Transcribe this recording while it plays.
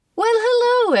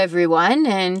Hello, everyone,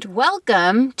 and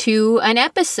welcome to an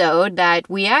episode that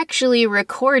we actually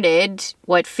recorded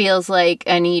what feels like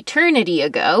an eternity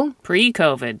ago.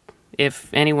 Pre-COVID, if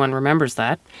anyone remembers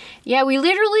that. Yeah, we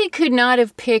literally could not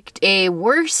have picked a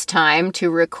worse time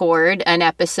to record an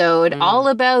episode all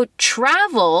about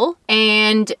travel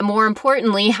and, more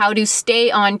importantly, how to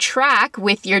stay on track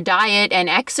with your diet and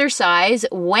exercise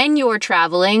when you're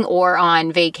traveling or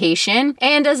on vacation.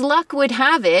 And as luck would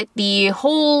have it, the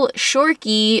whole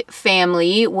Shorkey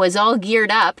family was all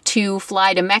geared up to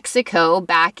fly to Mexico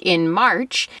back in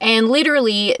March. And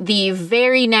literally the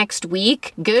very next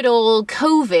week, good old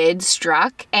COVID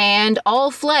struck and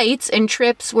all flights and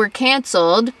trips were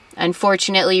canceled.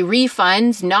 Unfortunately,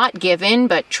 refunds not given,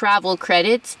 but travel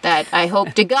credits that I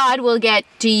hope to God we'll get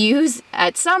to use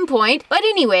at some point. But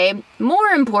anyway, more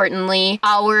importantly,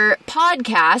 our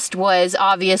podcast was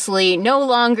obviously no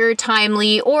longer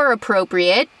timely or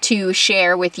appropriate to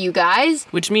share with you guys.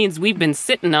 Which means we've been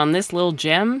sitting on this little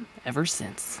gem ever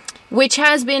since. Which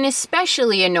has been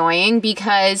especially annoying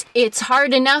because it's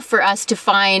hard enough for us to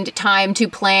find time to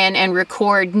plan and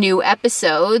record new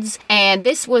episodes. And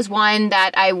this was one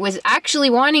that I was actually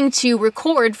wanting to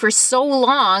record for so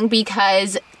long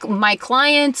because my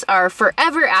clients are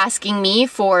forever asking me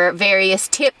for various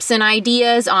tips and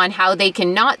ideas on how they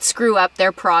can not screw up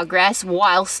their progress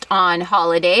whilst on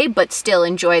holiday, but still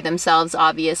enjoy themselves,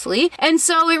 obviously. And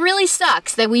so it really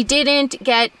sucks that we didn't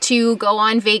get to go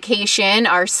on vacation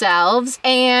ourselves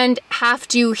and have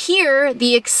to hear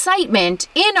the excitement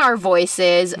in our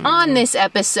voices on this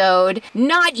episode,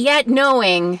 not yet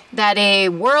knowing that a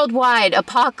worldwide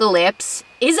apocalypse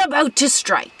is about to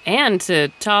strike. And to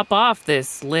top off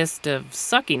this list of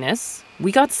suckiness,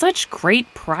 we got such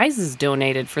great prizes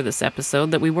donated for this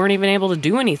episode that we weren't even able to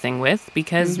do anything with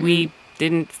because we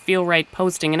didn't feel right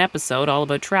posting an episode all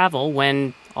about travel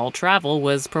when all travel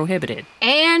was prohibited.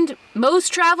 And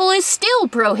most travel is still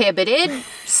prohibited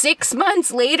 6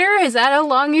 months later. Is that how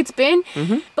long it's been?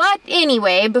 But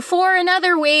anyway, before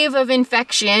another wave of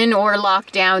infection or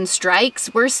lockdown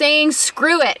strikes, we're saying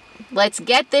screw it. Let's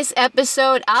get this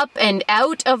episode up and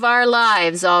out of our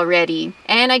lives already.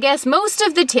 And I guess most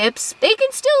of the tips, they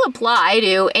can still apply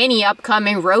to any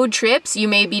upcoming road trips you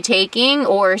may be taking,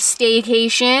 or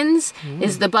staycations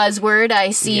is the buzzword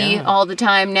I see all the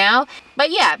time now. But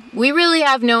yeah, we really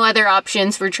have no other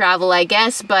options for travel, I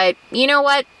guess, but you know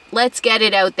what? Let's get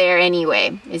it out there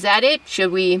anyway. Is that it?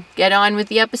 Should we get on with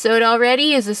the episode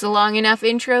already? Is this a long enough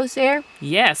intro, Sarah?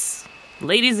 Yes.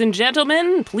 Ladies and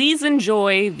gentlemen, please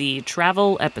enjoy the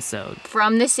travel episode.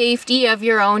 From the safety of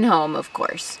your own home, of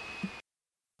course.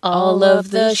 All of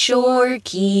the Shorkeys.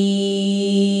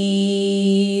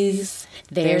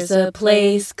 There's a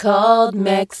place called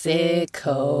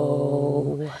Mexico.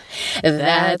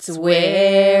 That's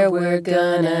where we're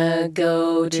gonna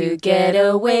go to get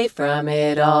away from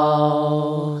it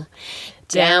all.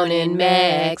 Down in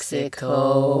Mexico.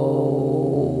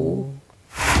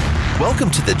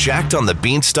 Welcome to the Jacked on the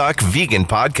Beanstalk Vegan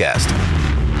Podcast.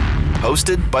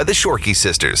 Hosted by the Shorkey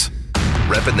sisters.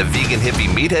 Repping the vegan hippie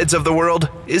meatheads of the world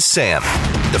is Sam,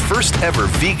 the first ever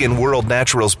vegan World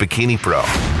Naturals bikini pro,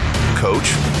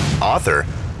 coach, author,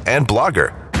 and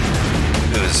blogger,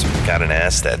 who's got an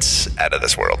ass that's out of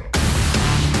this world.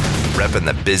 Repping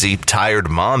the busy, tired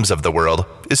moms of the world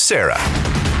is Sarah,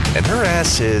 and her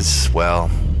ass is, well,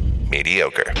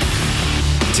 mediocre.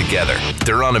 Together,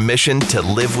 they're on a mission to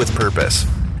live with purpose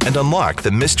and unlock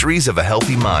the mysteries of a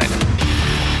healthy mind,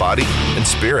 body, and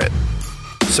spirit.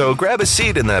 So grab a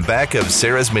seat in the back of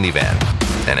Sarah's minivan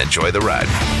and enjoy the ride.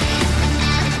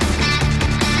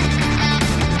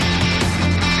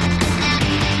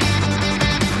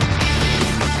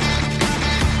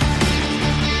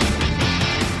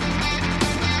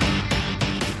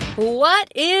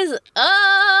 What is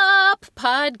up,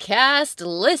 podcast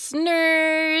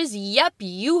listeners? Yep,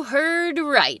 you heard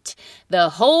right. The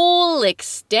whole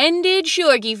extended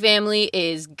Shorkey family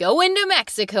is going to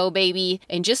Mexico, baby,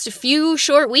 in just a few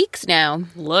short weeks now.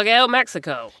 Look out,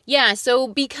 Mexico. Yeah, so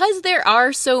because there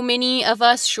are so many of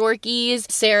us Shorkeys,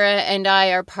 Sarah and I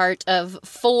are part of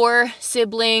 4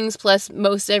 siblings, plus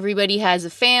most everybody has a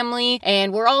family,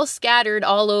 and we're all scattered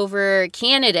all over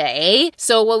Canada, eh?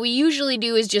 So what we usually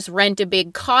do is just rent a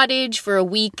big cottage for a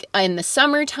week in the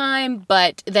summertime,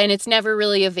 but then it's never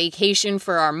really a vacation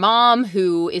for our mom,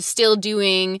 who is still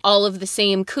doing all of the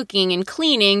same cooking and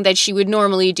cleaning that she would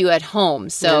normally do at home.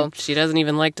 So she doesn't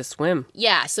even like to swim.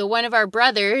 Yeah, so one of our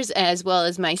brothers, as well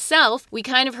as myself, we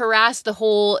kind of harassed the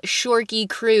whole Shorky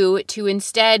crew to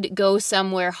instead go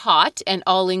somewhere hot and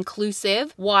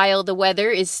all-inclusive while the weather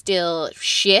is still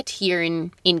shit here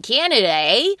in Canada,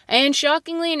 eh? And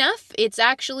shockingly enough, it's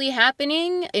actually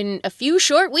happening in a few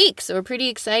short weeks, so we're pretty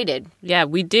excited. Yeah,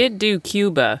 we did do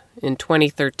Cuba in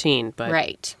 2013, but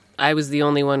right. I was the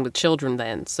only one with children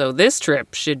then, so this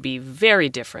trip should be very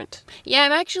different. Yeah,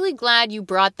 I'm actually glad you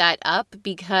brought that up,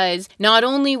 because not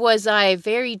only was I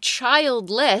very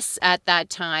childless at that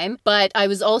time, but I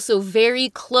was also very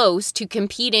close to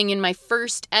competing in my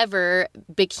first ever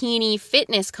bikini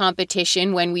fitness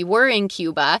competition when we were in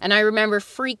Cuba. And I remember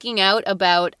freaking out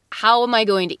about how am I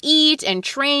going to eat and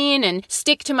train and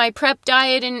stick to my prep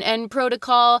diet and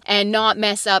protocol and not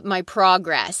mess up my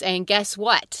progress. And guess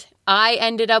what? I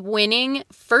ended up winning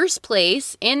first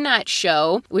place in that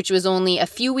show, which was only a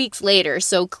few weeks later.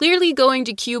 So clearly going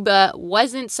to Cuba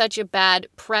wasn't such a bad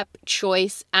prep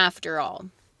choice after all.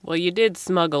 Well, you did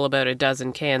smuggle about a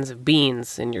dozen cans of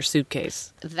beans in your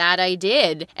suitcase. That I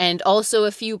did. And also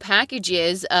a few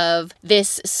packages of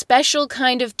this special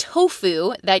kind of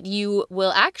tofu that you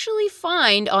will actually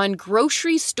find on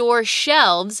grocery store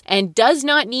shelves and does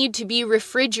not need to be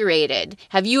refrigerated.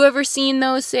 Have you ever seen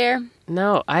those, Sarah?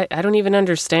 No, I don't even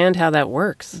understand how that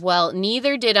works. Well,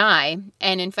 neither did I.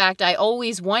 And in fact, I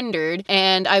always wondered,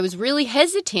 and I was really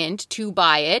hesitant to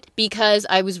buy it because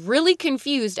I was really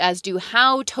confused as to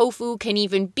how tofu can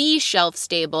even be shelf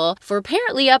stable for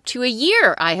apparently up to a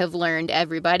year, I have learned,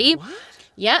 everybody. What?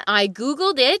 Yeah, I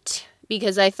Googled it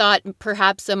because I thought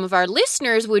perhaps some of our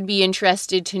listeners would be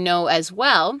interested to know as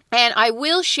well. And I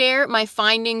will share my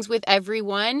findings with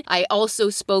everyone. I also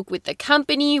spoke with the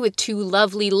company, with two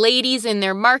lovely ladies in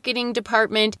their marketing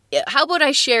department. How about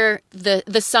I share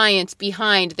the science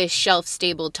behind this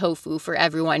shelf-stable tofu for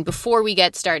everyone before we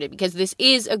get started? Because this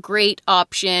is a great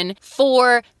option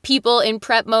for people in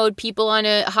prep mode, people on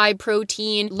a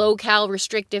high-protein, low-cal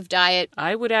restrictive diet.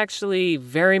 I would actually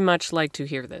very much like to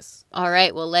hear this. All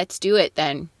right, well, let's do it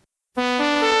then.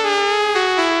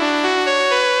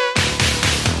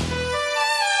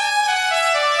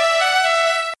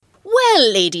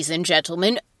 Well, ladies and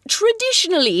gentlemen,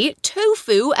 traditionally,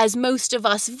 tofu, as most of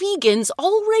us vegans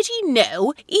already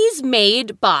know, is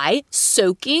made by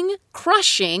soaking,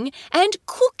 crushing, and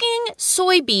cooking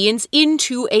soybeans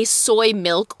into a soy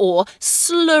milk or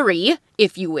slurry,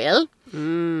 if you will.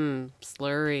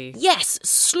 Slurry. Yes,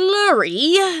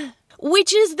 slurry.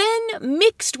 Which is then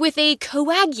mixed with a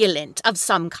coagulant of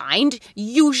some kind,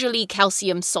 usually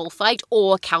calcium sulfite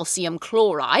or calcium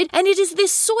chloride, and it is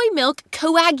this soy milk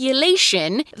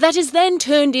coagulation that is then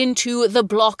turned into the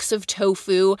blocks of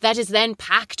tofu that is then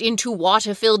packed into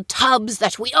water-filled tubs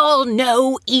that we all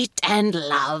know, eat, and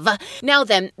love. Now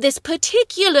then, this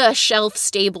particular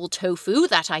shelf-stable tofu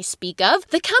that I speak of,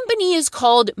 the company is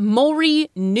called Mori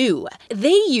Nu.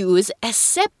 They use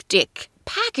aseptic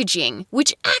packaging,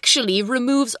 which actually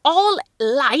removes all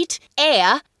light,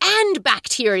 air, and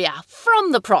bacteria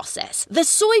from the process. The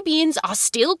soybeans are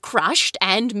still crushed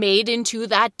and made into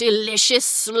that delicious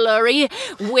slurry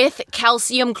with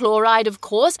calcium chloride, of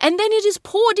course, and then it is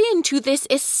poured into this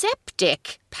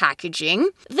aseptic packaging.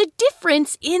 The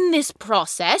difference in this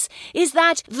process is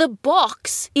that the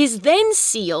box is then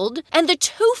sealed and the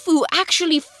tofu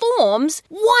actually forms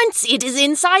once it is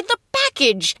inside the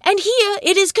package. And here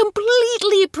it is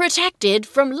completely protected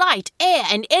from light, air,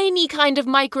 and any kind of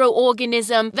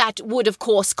microorganism that would, of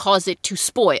course, cause it to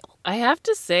spoil. I have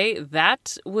to say,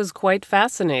 that was quite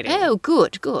fascinating. Oh,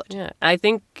 good. Yeah, I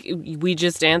think we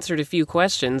just answered a few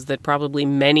questions that probably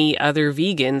many other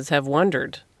vegans have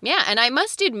wondered. Yeah, and I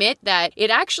must admit that it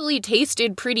actually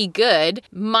tasted pretty good,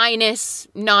 minus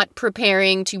not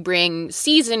preparing to bring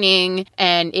seasoning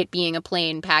and it being a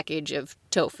plain package of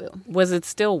tofu. Was it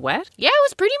still wet? Yeah, it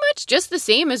was pretty much just the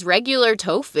same as regular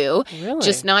tofu, Really?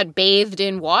 just not bathed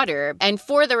in water. And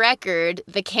for the record,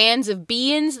 the cans of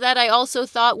beans that I also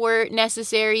thought were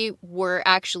necessary were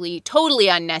actually totally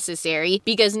unnecessary,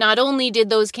 because not only did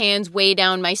those cans weigh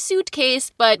down my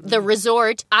suitcase, but the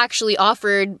resort actually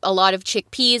offered a lot of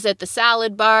chickpeas at the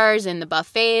salad bars and the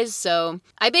buffets, so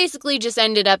I basically just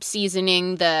ended up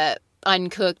seasoning the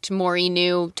uncooked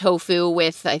Morinu tofu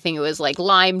with, I think it was like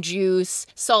lime juice,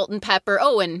 salt and pepper.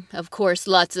 Oh, and of course,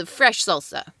 lots of fresh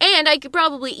salsa. And I could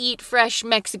probably eat fresh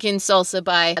Mexican salsa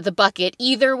by the bucket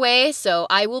either way, so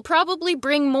I will probably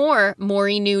bring more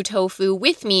Morinu tofu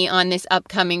with me on this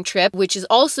upcoming trip, which is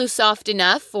also soft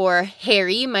enough for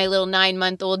Harry, my little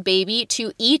 9-month-old baby,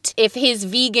 to eat if his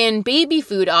vegan baby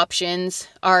food options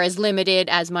are as limited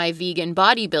as my vegan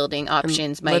bodybuilding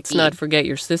options might be. Let's not forget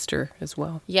your sister as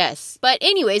well. Yes. But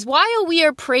anyways, while we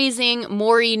are praising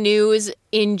Morinu's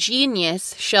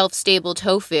ingenious shelf-stable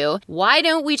tofu, why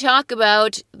don't we talk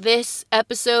about this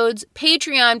episode's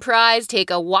Patreon prize? Take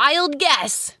a wild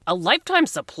guess. A lifetime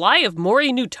supply of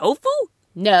Morinu tofu?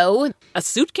 No. A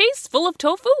suitcase full of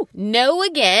tofu? No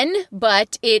again,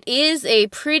 but it is a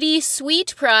pretty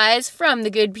sweet prize from the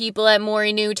good people at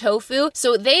Morinu Tofu.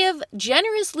 So they have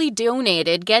generously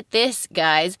donated, get this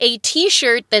guys, a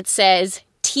t-shirt that says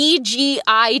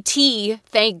TGIT,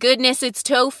 thank goodness it's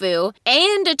tofu,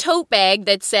 and a tote bag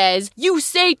that says, you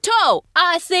say to,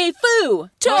 I say foo,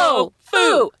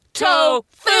 tofu.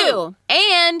 Tofu!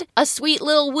 And a sweet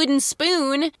little wooden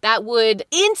spoon that would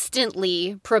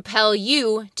instantly propel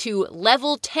you to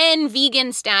level 10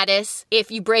 vegan status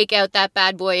if you break out that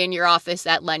bad boy in your office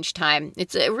at lunchtime.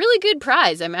 It's a really good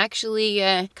prize. I'm actually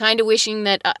kind of wishing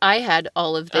that I had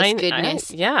all of this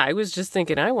goodness. I was just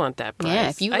thinking I want that prize. Yeah,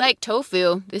 if you like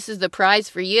tofu, this is the prize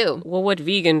for you. Well, what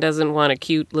vegan doesn't want a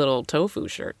cute little tofu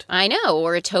shirt? I know,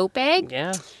 or a tote bag.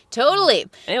 Yeah. Totally.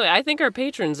 Anyway, I think our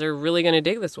patrons are really going to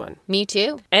dig this one. Me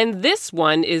too. And this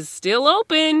one is still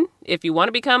open. If you want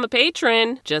to become a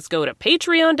patron, just go to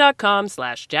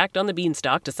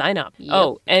patreon.com/jackedonthebeanstalk to sign up. Yep.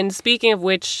 Oh, and speaking of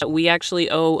which, we actually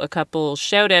owe a couple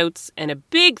shout-outs and a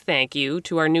big thank you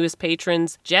to our newest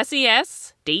patrons, Jessie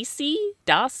S., Daci,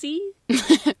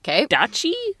 Okay.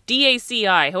 Daci,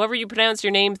 D-A-C-I, however you pronounce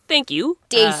your name, thank you.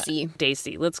 Daci.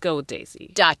 Daci, let's go with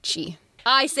Daci. Daci.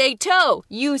 I say toe,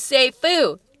 you say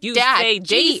foo. You say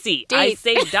Daci, I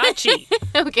say Daci.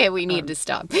 Okay, we need to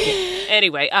stop.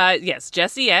 Anyway, yes,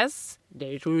 Jessie S.,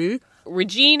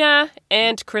 Regina,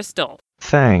 and Crystal.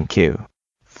 Thank you.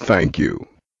 Thank you.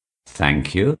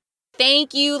 Thank you.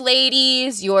 Thank you,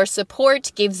 ladies. Your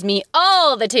support gives me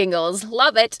all the tingles.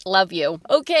 Love it. Love you.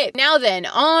 Okay, now then,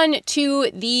 on to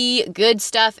the good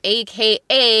stuff,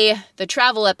 aka the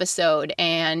travel episode.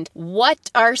 And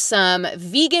what are some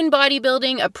vegan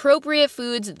bodybuilding appropriate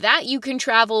foods that you can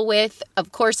travel with?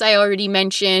 Of course, I already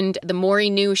mentioned the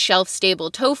Morinu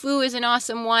shelf-stable tofu is an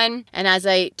awesome one. And as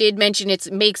I did mention,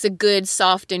 it makes a good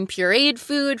soft and pureed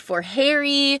food for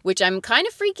Harry, which I'm kind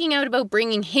of freaking out about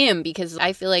bringing him because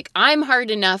I feel like I'm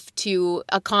hard enough to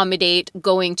accommodate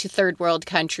going to third world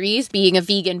countries, being a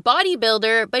vegan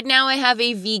bodybuilder, but now I have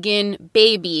a vegan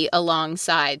baby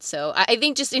alongside. So I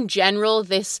think just in general,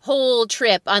 this whole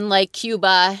trip, unlike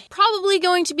Cuba, probably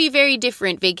going to be very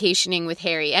different vacationing with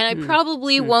Harry. And I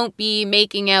probably won't be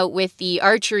making out with the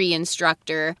archery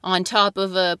instructor on top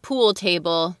of a pool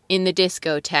table in the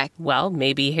discotheque. Well,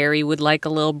 maybe Harry would like a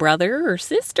little brother or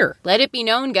sister. Let it be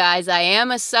known, guys, I am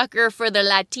a sucker for the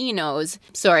Latinos.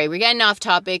 Sorry, we're getting off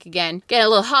topic again. Getting a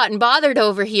little hot and bothered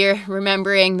over here,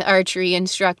 remembering the archery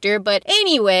instructor. But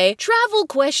anyway, travel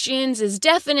questions is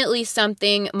definitely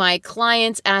something my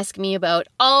clients ask me about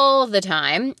all the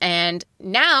time. And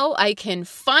now I can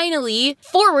finally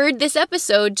forward this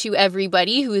episode to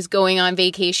everybody who is going on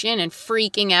vacation and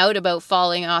freaking out about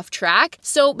falling off track.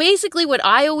 So basically what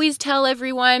I always tell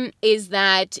everyone is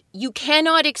that you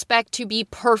cannot expect to be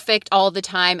perfect all the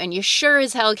time, and you sure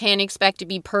as hell can't expect to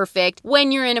be perfect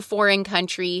when you're in a foreign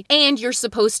country and you're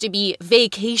supposed to be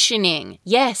vacationing.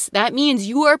 Yes, that means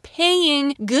you are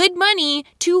paying good money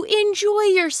to enjoy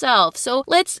yourself. So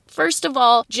let's first of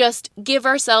all just give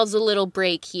ourselves a little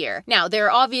break here. Now, there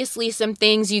are obviously some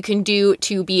things you can do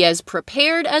to be as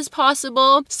prepared as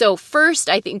possible. So first,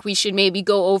 I think we should maybe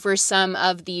go over some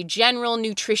of the general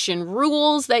nutrition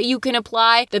rules that you can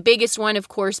apply. The biggest one, of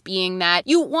course, being that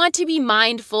you want to be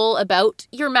mindful about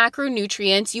your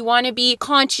macronutrients. You want to be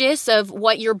conscious of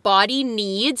what your body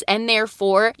needs, and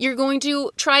therefore you're going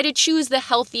to try to choose the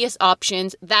healthiest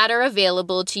options that are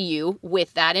available to you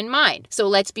with that in mind. So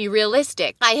let's be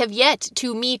realistic. I have yet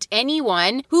to meet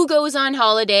anyone who goes on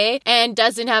holiday and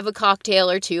doesn't have a cocktail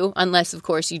or two, unless of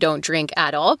course you don't drink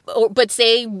at all, but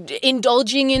say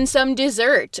indulging in some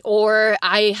dessert. Or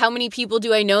how many people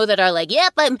do I know that are like,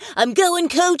 yep, I'm going,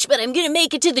 coach, but I'm gonna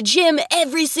make it to the gym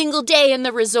every single day in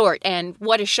the resort. And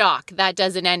what a shock, that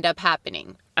doesn't end up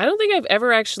happening. I don't think I've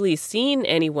ever actually seen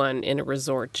anyone in a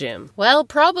resort gym. Well,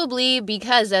 probably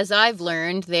because, as I've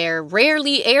learned, they're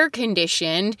rarely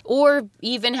air-conditioned or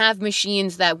even have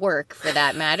machines that work, for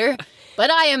that matter. But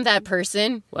I am that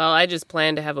person. Well, I just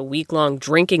plan to have a week-long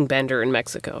drinking bender in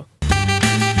Mexico.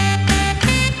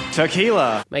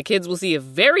 Tequila. My kids will see a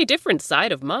very different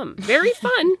side of Mom. Very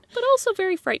fun, but also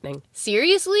very frightening.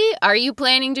 Seriously? Are you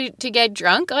planning to get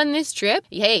drunk on this trip?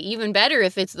 Hey, even better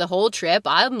if it's the whole trip.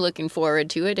 I'm looking forward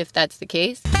to it if that's the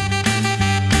case.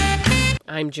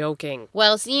 I'm joking.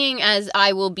 Well, seeing as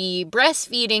I will be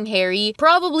breastfeeding Harry,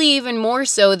 probably even more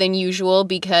so than usual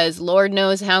because Lord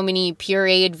knows how many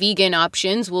pureed vegan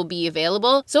options will be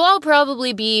available, so I'll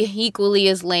probably be equally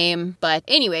as lame. But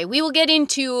anyway, we will get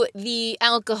into the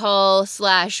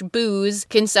alcohol/booze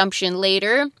consumption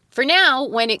later. For now,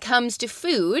 when it comes to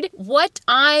food, what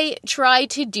I try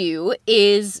to do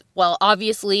is, well,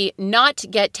 obviously not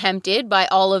get tempted by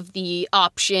all of the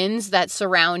options that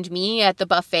surround me at the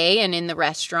buffet and in the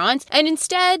restaurants, and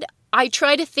instead I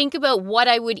try to think about what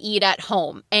I would eat at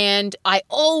home. And I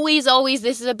always,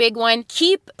 this is a big one,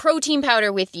 keep protein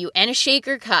powder with you and a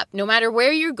shaker cup. No matter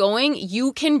where you're going,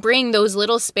 you can bring those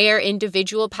little spare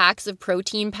individual packs of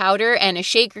protein powder and a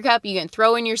shaker cup you can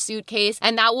throw in your suitcase,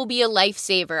 and that will be a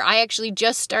lifesaver. I actually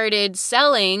just started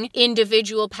selling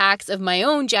individual packs of my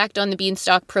own Jacked on the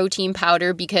Beanstalk protein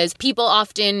powder because people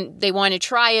often, they want to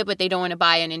try it, but they don't want to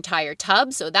buy an entire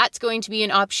tub. So that's going to be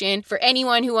an option for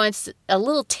anyone who wants a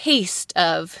little taste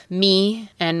of me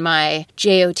and my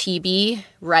JOTB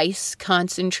rice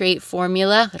concentrate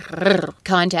formula.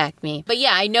 Contact me. But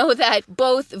yeah, I know that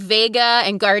both Vega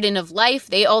and Garden of Life,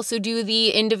 they also do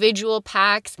the individual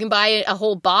packs. You can buy a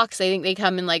whole box. I think they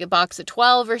come in like a box of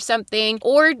 12 or something.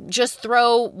 Or just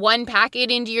throw one packet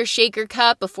into your shaker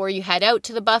cup before you head out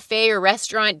to the buffet or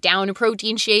restaurant, down a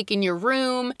protein shake in your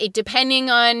room. Depending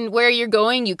on where you're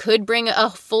going, you could bring a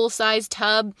full-size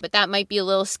tub, but that might be a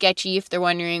little sketchy if they're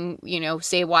wondering,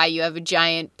 say why you have a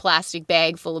giant plastic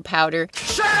bag full of powder.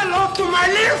 Say hello to my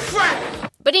little friend!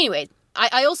 But anyway,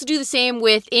 I also do the same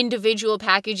with individual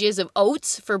packages of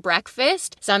oats for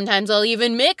breakfast. Sometimes I'll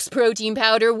even mix protein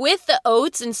powder with the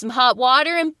oats and some hot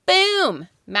water and boom!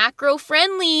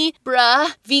 Macro-friendly,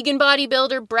 bruh. Vegan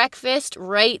bodybuilder breakfast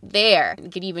right there. You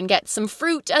could even get some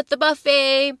fruit at the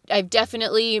buffet. I've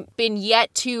definitely been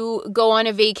yet to go on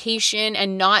a vacation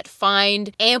and not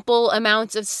find ample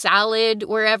amounts of salad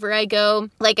wherever I go.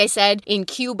 Like I said, in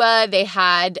Cuba, they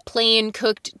had plain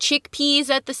cooked chickpeas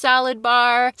at the salad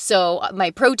bar. So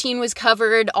my protein was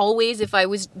covered always if I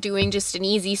was doing just an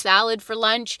easy salad for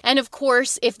lunch. And of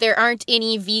course, if there aren't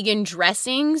any vegan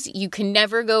dressings, you can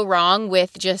never go wrong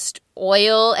with just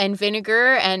oil and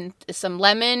vinegar and some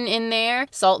lemon in there,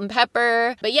 salt and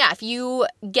pepper. But yeah, if you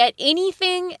get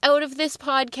anything out of this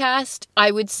podcast,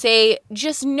 I would say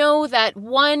just know that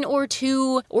 1 or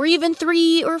 2 or even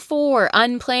 3 or 4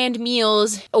 unplanned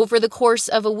meals over the course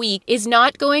of a week is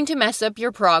not going to mess up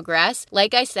your progress.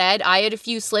 Like I said, I had a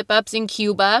few slip-ups in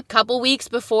Cuba a couple weeks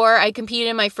before I competed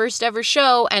in my first ever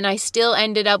show, and I still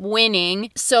ended up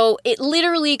winning. So it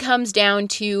literally comes down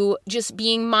to just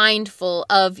being mindful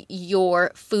of your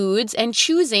foods and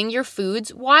choosing your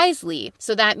foods wisely.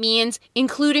 So that means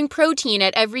including protein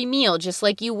at every meal, just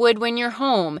like you would when you're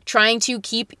home. Trying to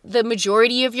keep the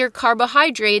majority of your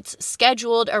carbohydrates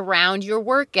scheduled around your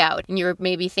workout. And you're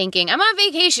maybe thinking, I'm on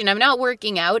vacation, I'm not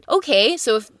working out. Okay,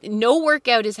 so if no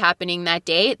workout is happening that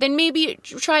day, then maybe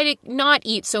try to not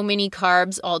eat so many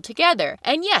carbs altogether.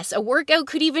 And yes, a workout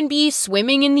could even be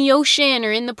swimming in the ocean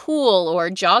or in the pool or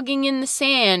jogging in the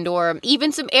sand or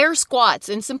even some air squats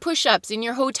and some push-ups in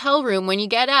your hotel room when you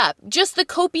get up. Just the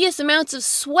copious amounts of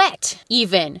sweat,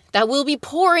 even, that will be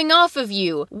pouring off of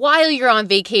you while you're on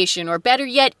vacation, or better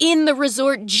yet, in the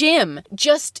resort gym.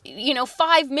 Just,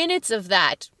 5 minutes of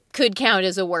that could count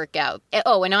as a workout.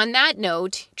 Oh, and on that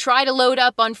note, try to load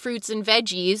up on fruits and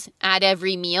veggies at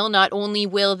every meal. Not only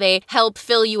will they help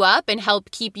fill you up and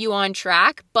help keep you on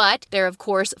track, but they're of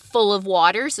course full of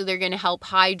water, so they're going to help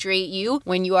hydrate you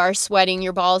when you are sweating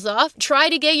your balls off. Try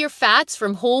to get your fats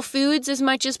from whole foods as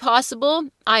much as possible.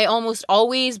 I almost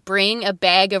always bring a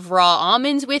bag of raw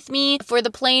almonds with me for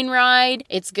the plane ride.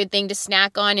 It's a good thing to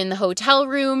snack on in the hotel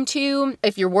room too.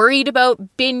 If you're worried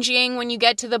about binging when you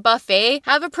get to the buffet,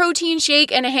 have a protein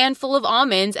shake and a handful of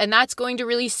almonds, and that's going to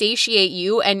really satiate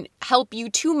you and help you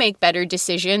to make better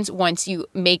decisions once you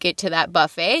make it to that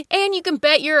buffet. And you can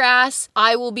bet your ass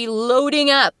I will be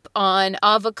loading up on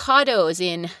avocados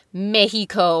in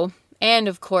Mexico and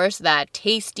of course that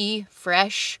tasty,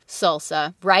 fresh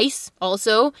salsa. Rice,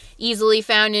 also easily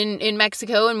found in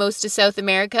Mexico and most of South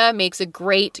America, makes a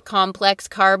great complex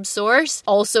carb source.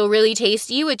 Also really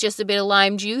tasty with just a bit of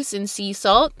lime juice and sea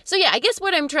salt. So yeah, I guess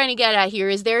what I'm trying to get at here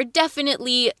is there are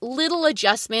definitely little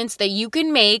adjustments that you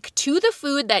can make to the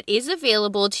food that is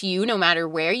available to you no matter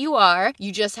where you are.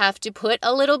 You just have to put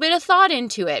a little bit of thought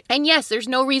into it. And yes, there's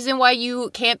no reason why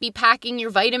you can't be packing your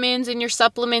vitamins and your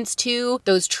supplements too.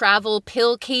 Those travel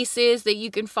pill cases that you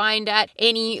can find at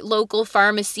any local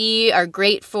pharmacy are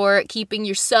great for keeping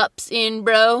your sups in,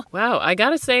 bro. Wow, I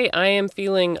gotta say, I am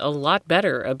feeling a lot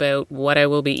better about what I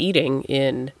will be eating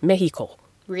in Mexico.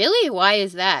 Really? Why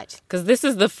is that? Because this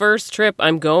is the first trip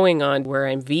I'm going on where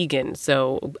I'm vegan,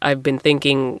 so I've been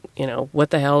thinking, what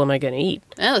the hell am I going to eat?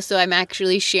 Oh, so I'm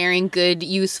actually sharing good,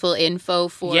 useful info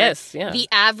for the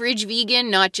average vegan,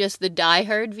 not just the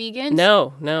diehard vegans?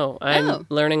 No, I'm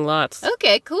learning lots.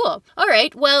 Okay, cool. All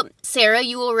right, well, Sarah,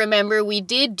 you will remember we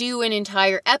did do an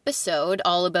entire episode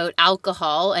all about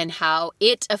alcohol and how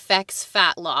it affects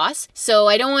fat loss. So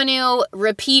I don't want to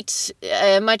repeat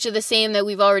much of the same that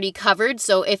we've already covered,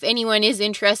 so if anyone is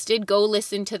interested, go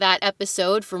listen to that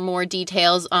episode for more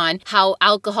details on how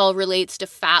alcohol relates to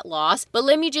fat loss. But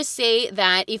let me just say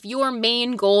that if your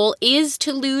main goal is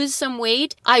to lose some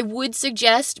weight, I would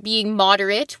suggest being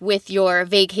moderate with your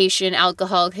vacation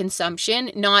alcohol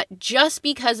consumption, not just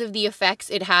because of the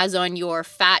effects it has on your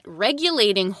fat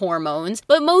regulating hormones,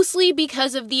 but mostly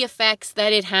because of the effects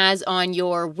that it has on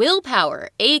your willpower,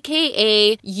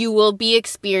 aka you will be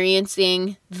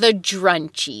experiencing the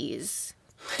drunchies.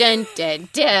 Dun, dun,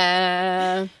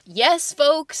 dun. Yes,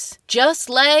 folks, just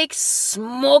like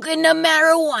smoking the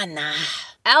marijuana.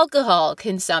 Alcohol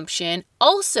consumption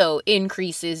also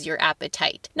increases your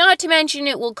appetite. Not to mention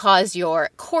it will cause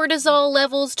your cortisol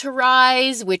levels to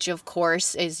rise, which of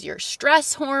course is your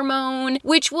stress hormone,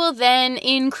 which will then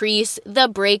increase the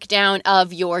breakdown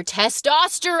of your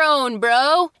testosterone,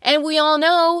 bro. And we all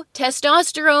know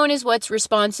testosterone is what's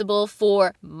responsible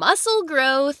for muscle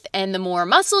growth, and the more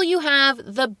muscle you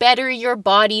have, the better your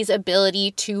body's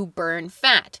ability to burn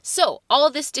fat. So, all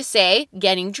this to say,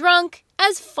 getting drunk,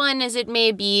 as fun as it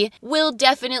may be, will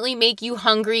definitely make you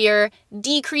hungrier,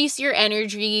 decrease your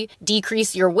energy,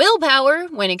 decrease your willpower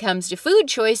when it comes to food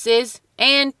choices,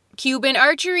 and Cuban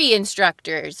archery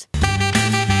instructors.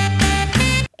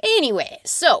 Anyway,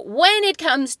 so when it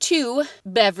comes to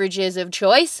beverages of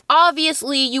choice,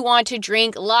 obviously you want to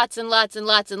drink lots and lots and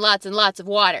lots and lots and lots of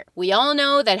water. We all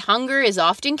know that hunger is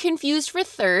often confused for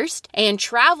thirst, and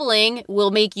traveling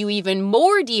will make you even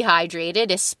more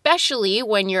dehydrated, especially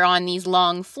when you're on these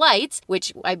long flights,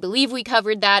 which I believe we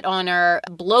covered that on our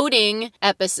bloating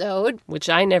episode. Which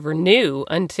I never knew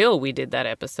until we did that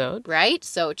episode. Right?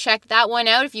 So check that one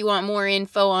out if you want more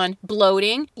info on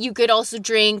bloating. You could also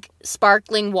drink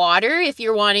sparkling water if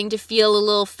you're wanting to feel a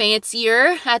little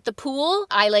fancier at the pool.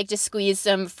 I like to squeeze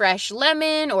some fresh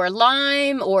lemon or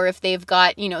lime, or if they've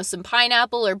got, some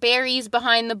pineapple or berries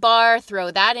behind the bar,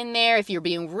 throw that in there. If you're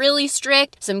being really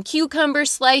strict, some cucumber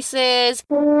slices.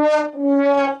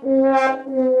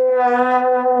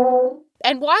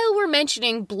 And while we're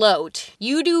mentioning bloat,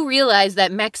 you do realize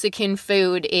that Mexican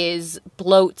food is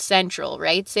bloat central,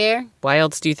 right, Sarah? Why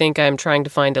else do you think I'm trying to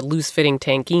find a loose-fitting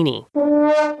tankini?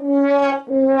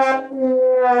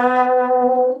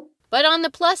 But on the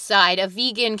plus side, a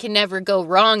vegan can never go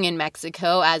wrong in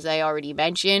Mexico, as I already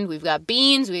mentioned. We've got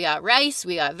beans, we got rice,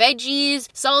 we got veggies,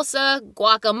 salsa,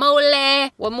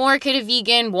 guacamole. What more could a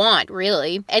vegan want,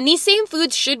 really? And these same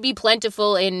foods should be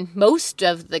plentiful in most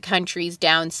of the countries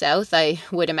down south, I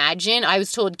would imagine. I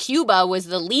was told Cuba was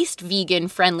the least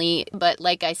vegan-friendly, but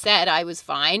like I said, I was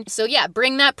fine. So yeah,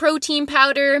 bring that protein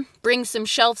powder, bring some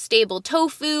shelf-stable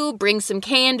tofu, bring some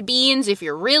canned beans if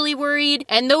you're really worried,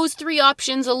 and those three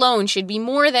options alone should be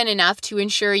more than enough to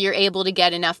ensure you're able to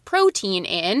get enough protein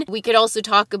in. We could also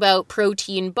talk about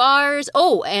protein bars.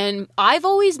 Oh, and I've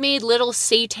always made little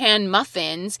seitan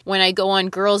muffins when I go on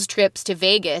girls' trips to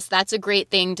Vegas. That's a great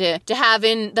thing to have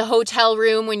in the hotel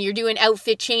room when you're doing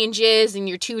outfit changes and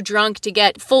you're too drunk to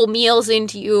get full meals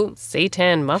into you.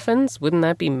 Seitan muffins? Wouldn't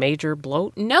that be major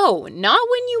bloat? No, not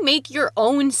when you make your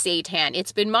own seitan.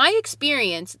 It's been my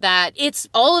experience that it's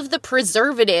all of the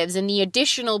preservatives and the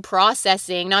additional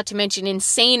processing, not to mention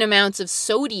insane amounts of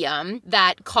sodium,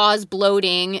 that cause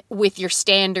bloating with your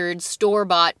standard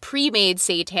store-bought pre-made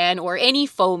seitan or any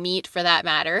faux meat for that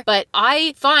matter. But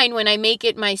I find when I make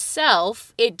it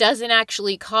myself, it doesn't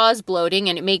actually cause bloating,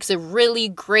 and it makes a really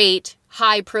great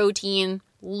high-protein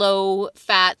low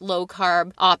fat, low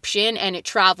carb option and it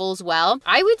travels well.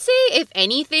 I would say, if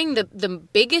anything, the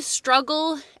biggest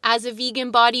struggle as a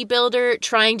vegan bodybuilder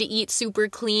trying to eat super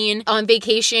clean on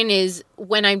vacation is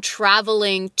when I'm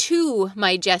traveling to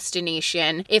my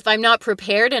destination. If I'm not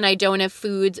prepared and I don't have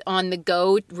foods on the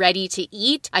go ready to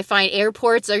eat, I find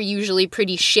airports are usually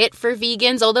pretty shit for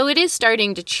vegans, although it is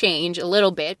starting to change a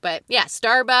little bit. But yeah,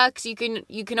 Starbucks,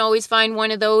 you can always find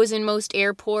one of those in most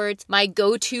airports. My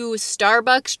go-to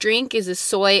Starbucks drink is a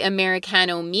soy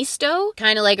Americano misto,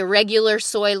 kind of like a regular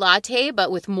soy latte,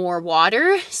 but with more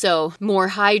water. So more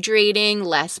hydrating,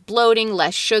 less bloating,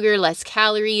 less sugar, less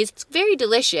calories. It's very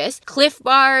delicious. Cliff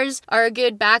bars are a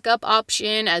good backup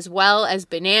option, as well as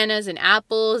bananas and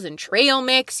apples and trail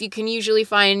mix. You can usually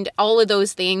find all of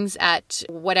those things at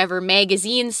whatever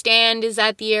magazine stand is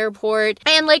at the airport.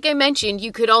 And like I mentioned,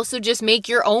 you could also just make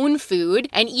your own food.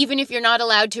 And even if you're not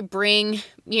allowed to bring,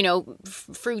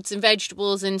 fruits and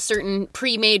vegetables and certain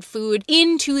pre-made food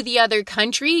into the other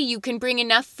country, you can bring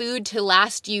enough food to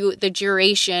last you the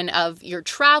duration of your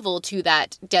travel to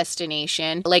that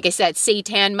destination. Like I said,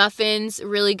 seitan muffins,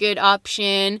 really good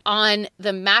option. On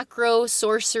the Macro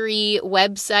Sorcery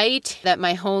website that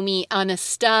my homie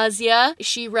Anastasia,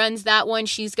 she runs that one.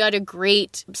 She's got a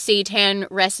great seitan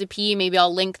recipe. Maybe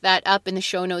I'll link that up in the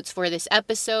show notes for this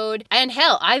episode. And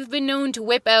hell, I've been known to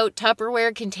whip out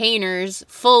Tupperware containers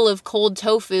full of cold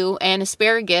tofu and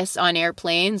asparagus on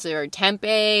airplanes, or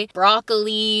tempeh,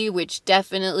 broccoli, which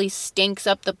definitely stinks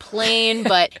up the plane.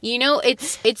 But,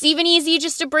 it's even easy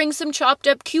just to bring some chopped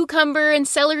up cucumber and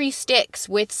celery sticks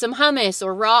with some hummus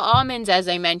or raw almonds, as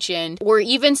I mentioned, or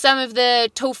even some of the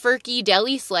tofurkey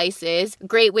deli slices.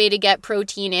 Great way to get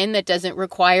protein in that doesn't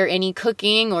require any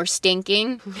cooking or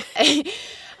stinking.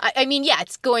 I mean, yeah,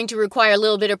 it's going to require a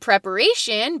little bit of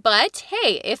preparation, but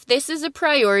hey, if this is a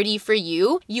priority for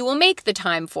you, you will make the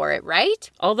time for it, right?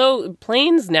 Although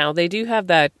planes now, they do have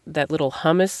that little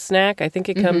hummus snack. I think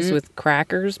it comes with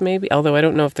crackers, maybe. Although I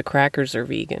don't know if the crackers are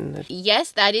vegan.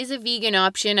 Yes, that is a vegan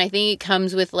option. I think it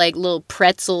comes with like little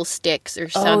pretzel sticks or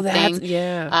something.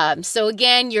 So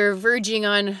again, you're verging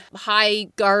on high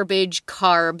garbage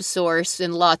carb source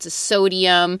and lots of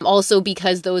sodium. Also,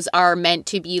 because those are meant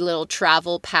to be little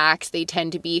travel packs, they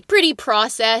tend to be pretty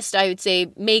processed. I would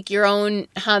say make your own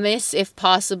hummus if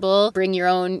possible. Bring your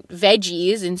own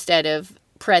veggies instead of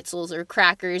pretzels or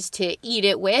crackers to eat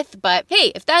it with. But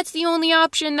hey, if that's the only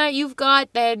option that you've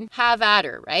got, then have at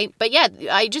her, right? But yeah,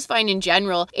 I just find in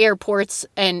general, airports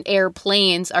and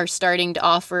airplanes are starting to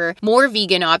offer more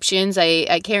vegan options.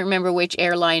 I can't remember which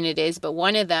airline it is, but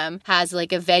one of them has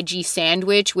like a veggie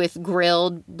sandwich with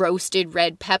grilled roasted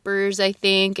red peppers, I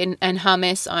think, and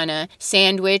hummus on a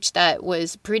sandwich that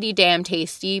was pretty damn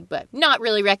tasty, but not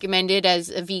really recommended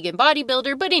as a vegan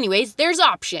bodybuilder. But anyways, there's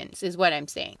options is what I'm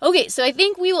saying. Okay, so I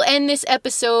think we will end this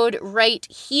episode right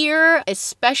here,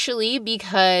 especially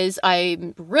because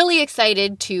I'm really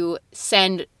excited to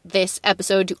send this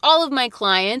episode to all of my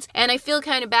clients, and I feel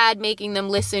kind of bad making them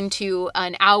listen to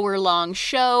an hour-long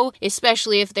show,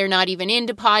 especially if they're not even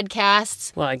into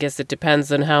podcasts. Well, I guess it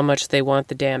depends on how much they want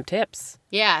the damn tips.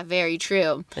 Yeah, very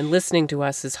true. And listening to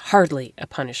us is hardly a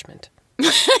punishment.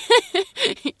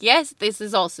 Yes, this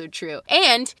is also true.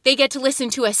 And they get to listen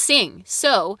to us sing.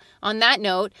 So, on that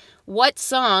note, what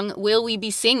song will we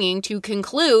be singing to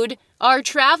conclude our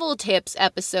travel tips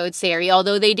episode, Sari?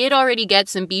 Although they did already get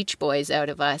some Beach Boys out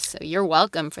of us, so you're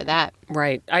welcome for that.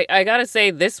 Right. I gotta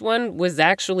say, this one was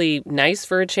actually nice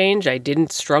for a change. I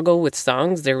didn't struggle with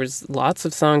songs. There was lots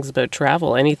of songs about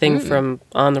travel. Anything from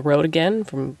On the Road Again,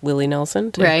 from Willie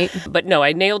Nelson. Right. But no,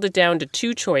 I nailed it down to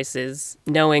 2 choices,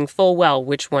 knowing full well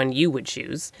which one you would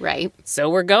choose. Right. So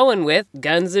we're going with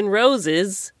Guns N'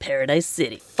 Roses, Paradise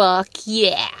City. Fuck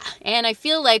yeah. And I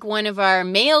feel like one of our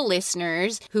male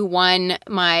listeners who won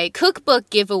my cookbook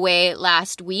giveaway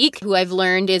last week, who I've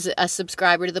learned is a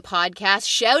subscriber to the podcast,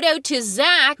 shout out to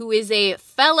Zach, who is a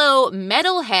fellow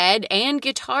metalhead and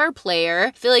guitar player.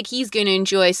 I feel like he's going to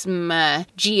enjoy some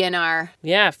GNR.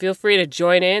 Yeah, feel free to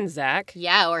join in, Zach.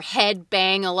 Yeah, or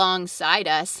headbang alongside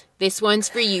us. This one's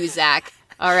for you, Zach.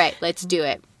 All right, let's do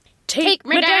it. Take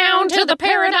me down to the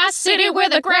paradise city where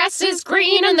the grass is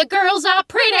green and the girls are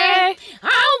pretty.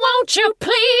 Oh, won't you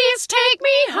please take me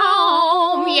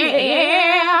home,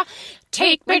 yeah.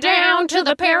 Take me down to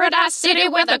the paradise city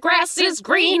where the grass is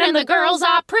green and the girls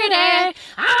are pretty.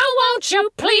 Oh, won't you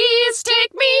please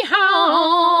take me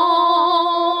home.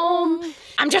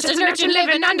 I'm just an urchin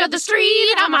living under the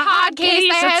street. I'm a hard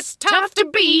case that's tough to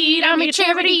beat. I'm your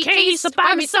charity case, so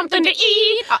buy me something to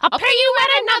eat. I'll pay you at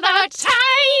another time.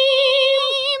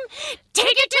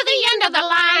 Take it to the end of the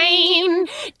line.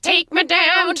 Take me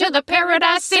down to the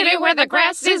paradise city where the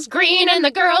grass is green and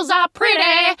the girls are pretty.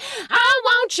 Oh,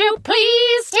 won't you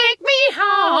please take me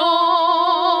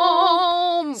home?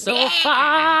 So far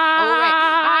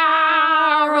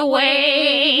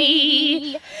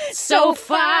away. So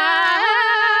far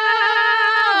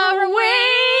away.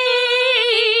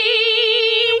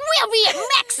 We'll be in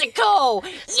Mexico.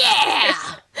 Yeah.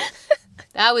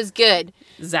 That was good.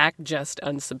 Zach just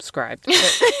unsubscribed.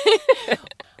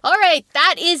 All right,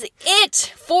 that is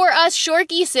it for us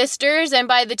Shorky sisters. And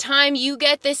by the time you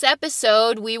get this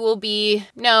episode, we will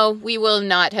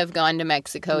not have gone to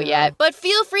Mexico yet. But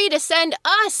feel free to send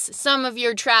us some of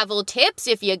your travel tips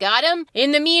if you got them.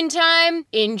 In the meantime,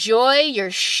 enjoy your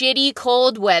shitty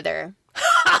cold weather.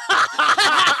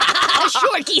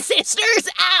 Shorky sisters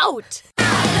out.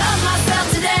 I love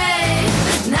myself today.